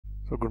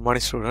So good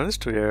morning students.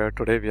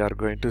 Today we are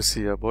going to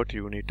see about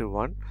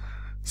Unit-1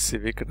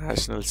 Civic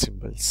National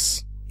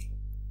Symbols.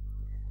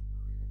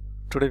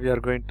 Today we are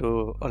going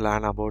to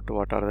learn about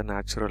what are the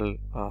natural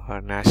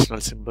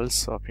national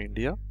symbols of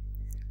India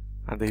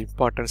and the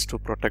importance to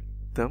protect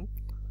them,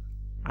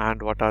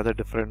 and what are the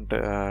different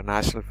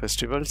national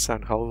festivals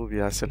and how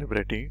we are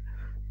celebrating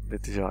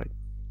with joy.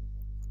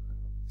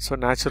 So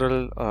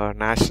natural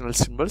national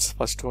symbols,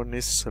 first one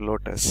is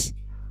lotus,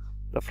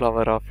 the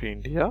flower of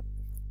India.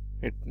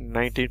 In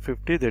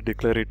 1950 they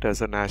declare it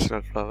as a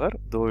national flower.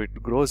 Though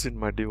it grows in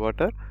muddy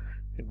water,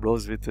 it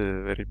blows with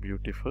very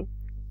beautiful.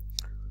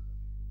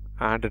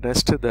 And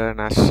next, the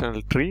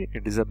national tree,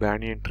 it is a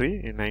banyan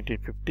tree. In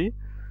 1950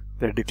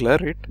 they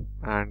declare it,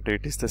 and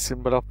it is the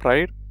symbol of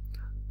pride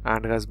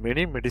and has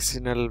many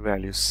medicinal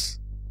values.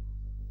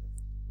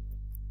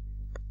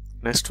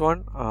 Next one,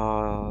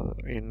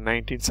 in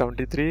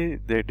 1973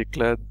 they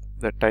declared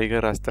the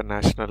tiger as the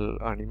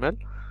national animal,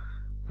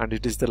 and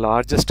it is the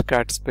largest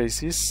cat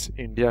species.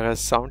 India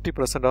has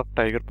 70% of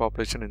tiger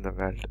population in the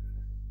world.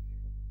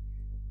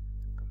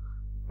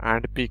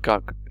 And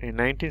peacock, in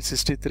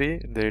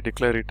 1963 they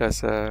declare it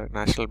as a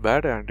national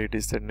bird, and it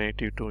is the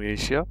native to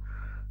Asia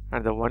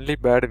and the only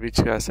bird which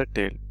has a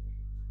tail.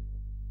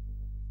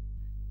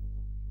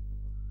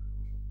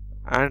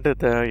 And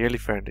the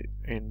elephant,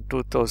 in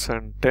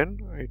 2010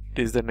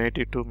 it is the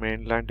native to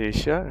mainland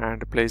Asia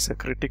and plays a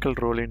critical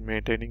role in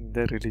maintaining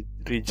the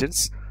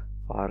region's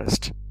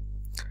forest.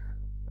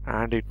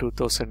 And in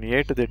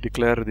 2008 they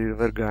declare the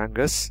river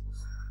Ganges,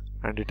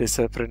 and it is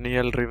a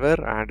perennial river,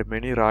 and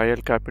many royal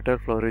capital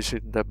flourish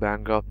in the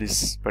bank of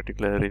this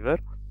particular river.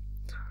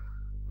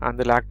 And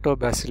the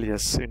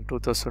lactobacillus, in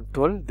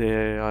 2012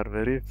 they are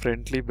very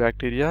friendly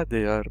bacteria.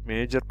 They are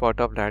major part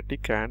of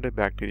lactic and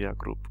bacteria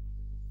group.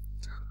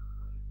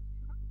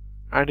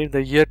 And in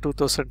the year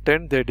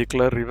 2010 they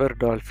declare river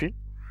dolphin,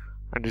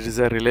 and it is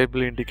a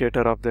reliable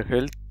indicator of the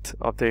health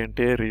of the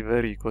entire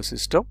river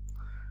ecosystem,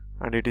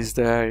 and it is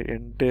the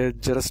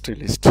endangered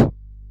list. And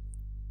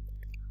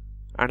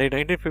in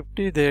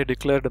 1950 they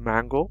declared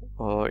mango.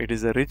 It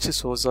is a rich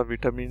source of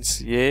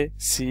vitamins A,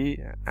 C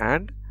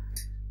and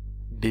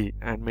D,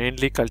 and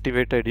mainly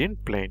cultivated in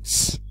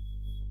plains.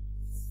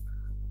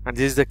 And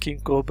this is the king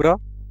cobra.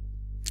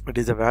 It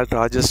is the world's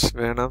largest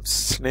venomous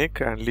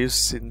snake and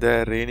lives in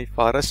the rainy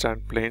forest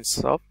and plains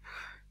of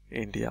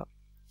India.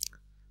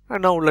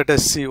 And now let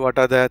us see what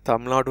are the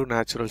Tamilnadu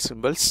natural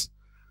symbols.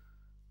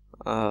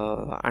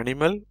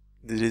 Animal,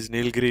 this is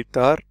Nilgiri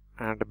tar,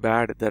 and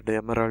bird, the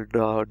emerald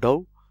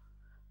dove,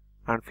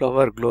 and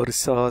flower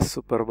Glorissa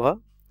superba,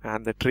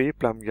 and the tree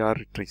plum-yar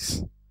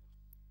trees.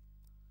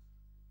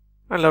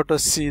 And let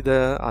us see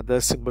the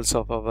other symbols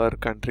of our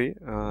country,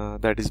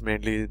 that is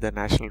mainly the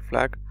national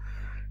flag.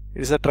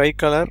 It is a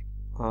tricolor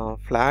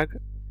flag.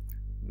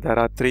 There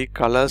are three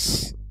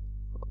colors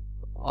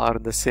are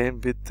the same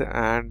width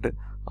and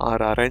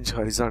are arranged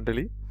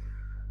horizontally.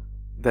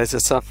 There is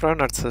a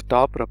saffron at the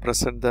top,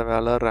 represent the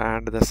valor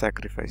and the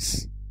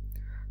sacrifice,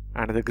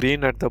 and the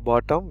green at the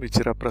bottom, which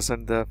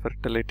represent the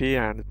fertility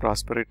and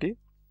prosperity.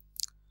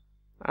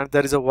 And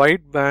there is a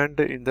white band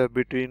in the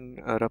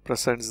between,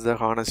 represents the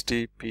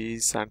honesty,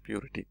 peace and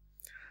purity.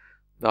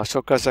 The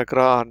Ashoka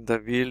Chakra on the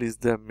wheel is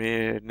the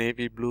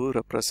navy blue,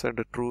 represent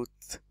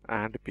truth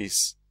and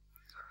peace.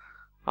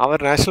 Our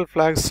national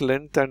flag's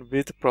length and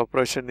width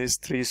proportion is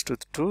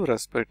 3:2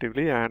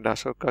 respectively, and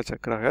Ashoka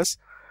Chakra has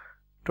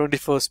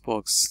 24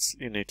 spokes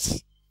in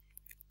it.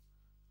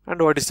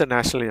 And what is the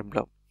national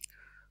emblem?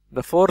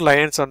 The 4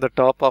 lions on the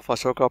top of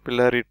Ashoka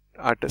pillar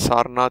at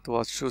Sarnath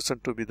was chosen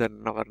to be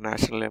our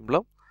national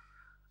emblem.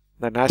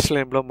 The national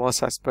emblem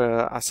was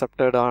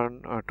accepted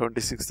on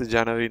 26th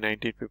January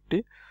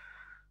 1950.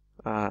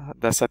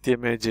 The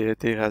Satyame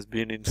Jayate has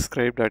been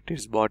inscribed at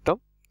its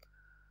bottom.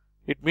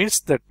 It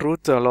means the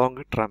truth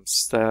along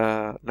trumps.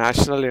 The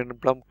national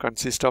emblem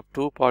consists of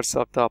 2 parts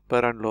of the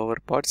upper and lower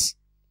parts.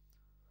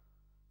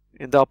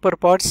 In the upper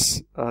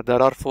parts,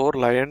 there are 4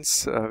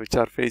 lions which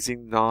are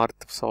facing north,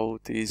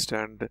 south, east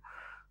and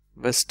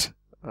west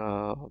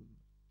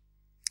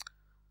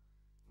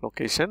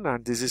location,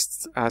 and this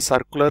is a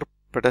circular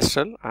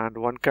pedestal, and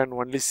one can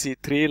only see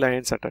 3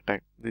 lions at a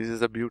time. This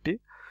is the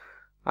beauty.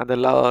 And the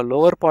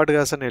lower part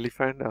has an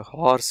elephant, a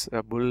horse,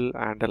 a bull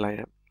and a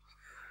lion.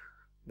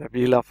 The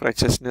wheel of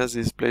righteousness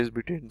is placed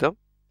between them.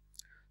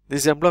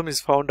 This emblem is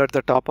found at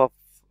the top of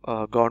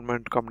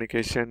government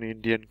communication,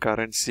 Indian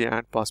currency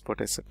and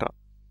passport, etc.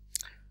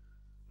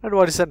 And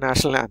what is the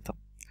national anthem?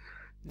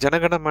 Jana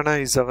Gana Mana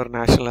is our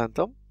national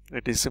anthem.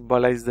 It is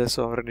symbolizes the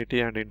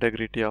sovereignty and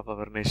integrity of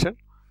our nation.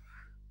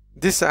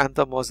 This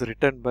anthem was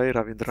written by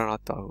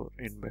Rabindranath Tagore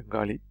in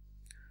Bengali.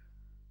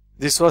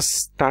 This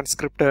was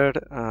transcribed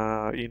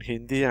in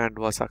Hindi and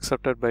was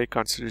accepted by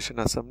Constitution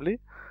Assembly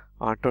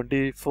on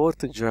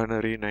 24th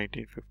January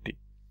 1950.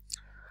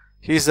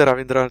 He is the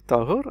Rabindranath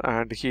Tagore,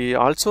 and he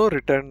also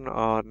written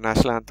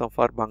national anthem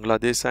for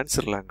Bangladesh and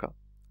Sri Lanka.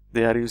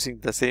 They are using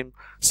the same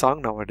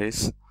song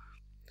nowadays.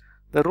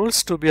 The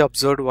rules to be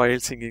observed while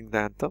singing the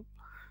anthem.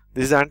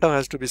 This anthem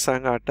has to be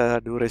sung at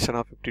a duration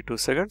of 52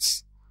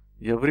 seconds.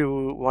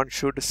 Everyone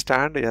should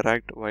stand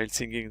erect while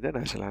singing the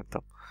national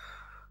anthem.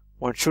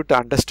 One should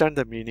understand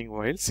the meaning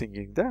while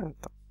singing the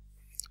anthem.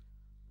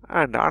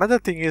 And another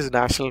thing is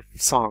national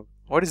song.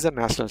 What is the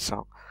national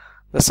song?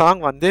 The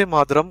song Vande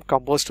Mataram,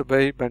 composed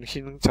by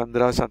Bankim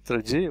Chandra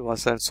Chatterjee,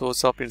 was a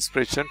source of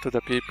inspiration to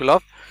the people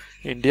of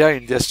India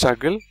in their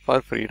struggle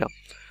for freedom.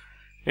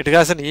 It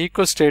has an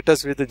equal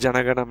status with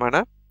Jana Gana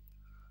Mana.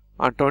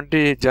 On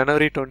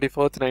January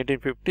 24th,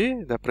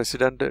 1950, the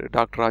President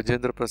Dr.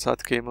 Rajendra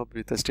Prasad came up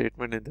with a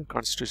statement in the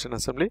Constitution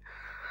Assembly.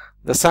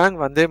 The song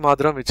Vande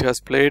Mataram, which has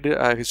played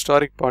a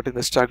historic part in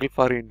the struggle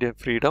for Indian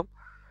freedom,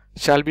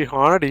 shall be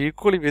honored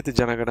equally with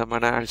Jana Gana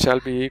Mana and shall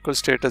be equal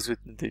status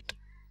with it.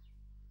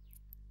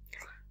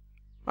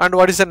 And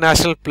what is the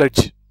national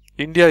pledge?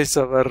 India is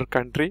our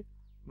country,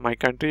 my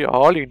country,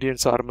 all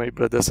Indians are my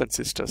brothers and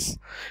sisters,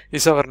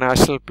 is our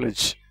national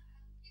pledge.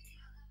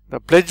 The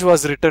pledge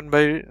was written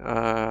by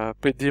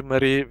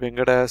Peddimari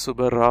Venkata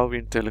Subba Rao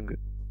in Telugu.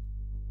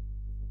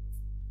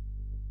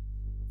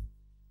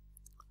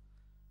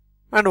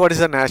 And what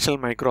is a national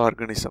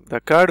microorganism?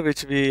 The curd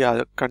which we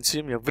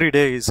consume every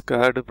day is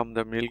curd from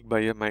the milk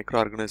by a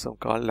microorganism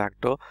called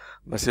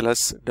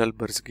Lactobacillus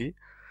delbrueckii.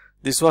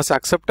 This was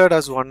accepted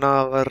as one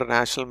of our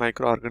national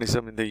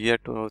microorganism in the year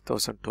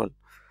 2012.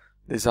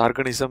 This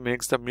organism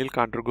makes the milk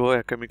undergo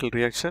a chemical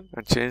reaction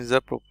and change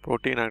the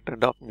protein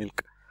content of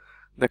milk.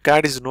 The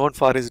curd is known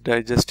for its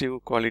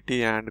digestive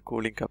quality and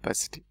cooling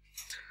capacity.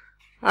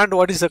 And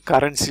what is the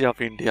currency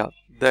of India?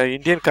 The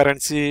Indian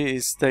currency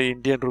is the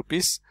Indian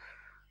rupees.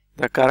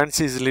 The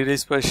currency is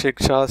released by Sheikh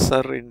Shah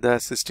Sir in the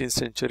 16th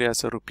century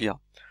as a rupiah.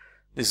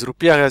 This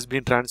rupiah has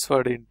been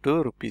transferred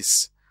into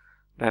rupees.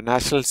 The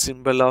national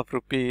symbol of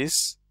rupee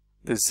is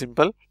this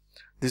symbol.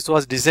 This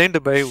was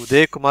designed by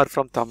Uday Kumar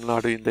from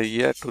Tamilnadu in the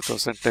year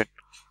 2010.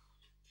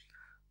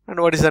 And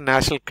what is the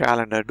national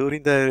calendar?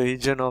 During the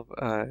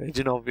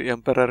reign of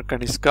Emperor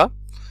Kanishka,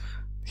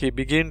 he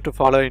began to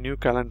follow a new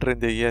calendar in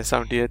the year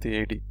 78th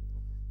AD.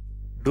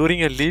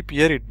 During a leap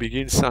year, it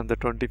begins on the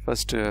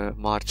 21st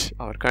March.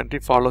 Our country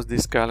follows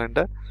this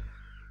calendar.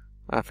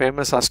 A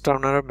famous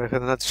astronomer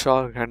Meghnad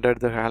Shah headed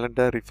the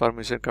calendar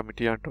reformation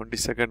committee on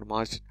 22nd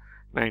March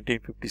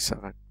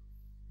 1957.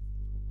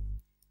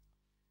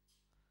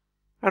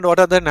 And what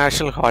are the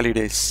national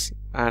holidays?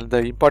 And the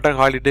important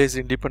holidays: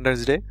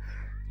 Independence Day.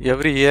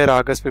 Every year,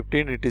 August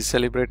 15, it is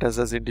celebrated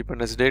as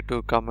Independence Day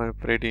to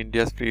commemorate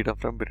India's freedom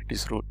from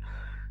British rule.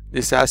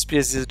 This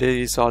auspicious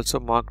day is also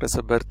marked as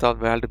the birth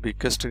of world's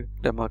biggest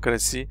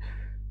democracy,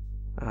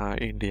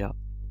 India.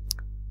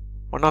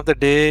 On the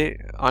day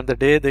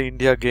the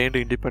India gained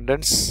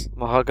independence,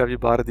 Mahakavi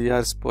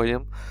Bharatiya's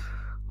poem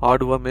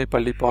Aduvame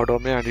Palli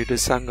Padome, and it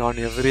is sung on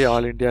every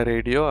All India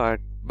radio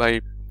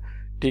by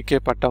T.K.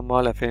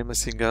 Pattammal, a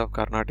famous singer of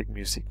Carnatic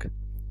music.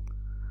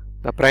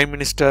 The Prime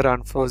Minister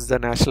unfurls the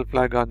national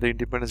flag on the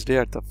Independence Day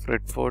at the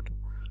Red Fort,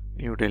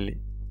 New Delhi.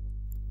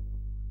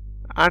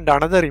 And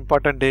another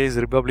important day is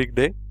Republic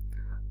Day.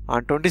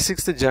 On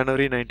 26th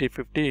January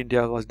 1950,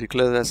 India was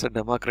declared as a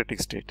democratic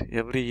state.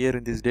 Every year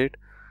in this date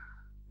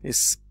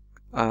is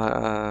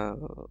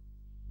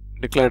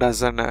declared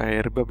as a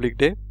Republic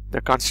Day.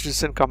 The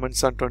Constitution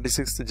commenced on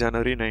 26th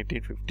January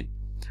 1950.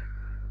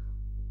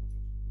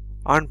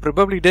 On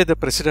Republic Day, the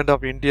President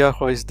of India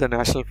hoists the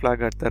national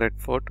flag at the Red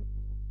Fort,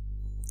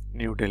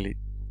 New Delhi.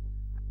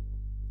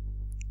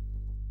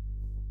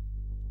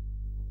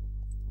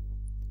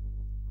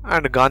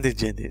 And Gandhi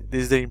Jayanti.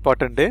 This is the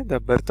important day. The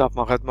birth of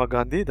Mahatma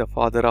Gandhi, the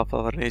father of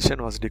our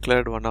nation, was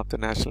declared one of the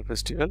national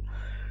festival.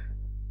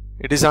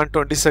 It is on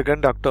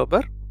 22nd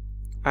October.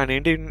 And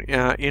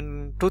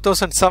in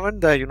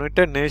 2007, the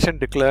United Nations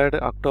declared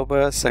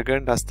October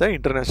 2nd as the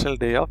International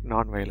Day of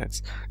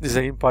Non-Violence. This is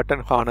an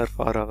important honor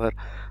for our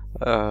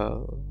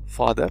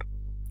father.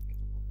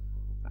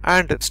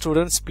 And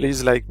students,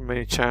 please like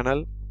my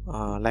channel,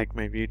 like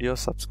my video,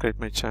 subscribe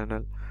my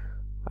channel,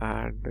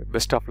 and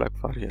best of luck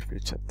for your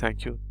future.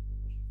 Thank you.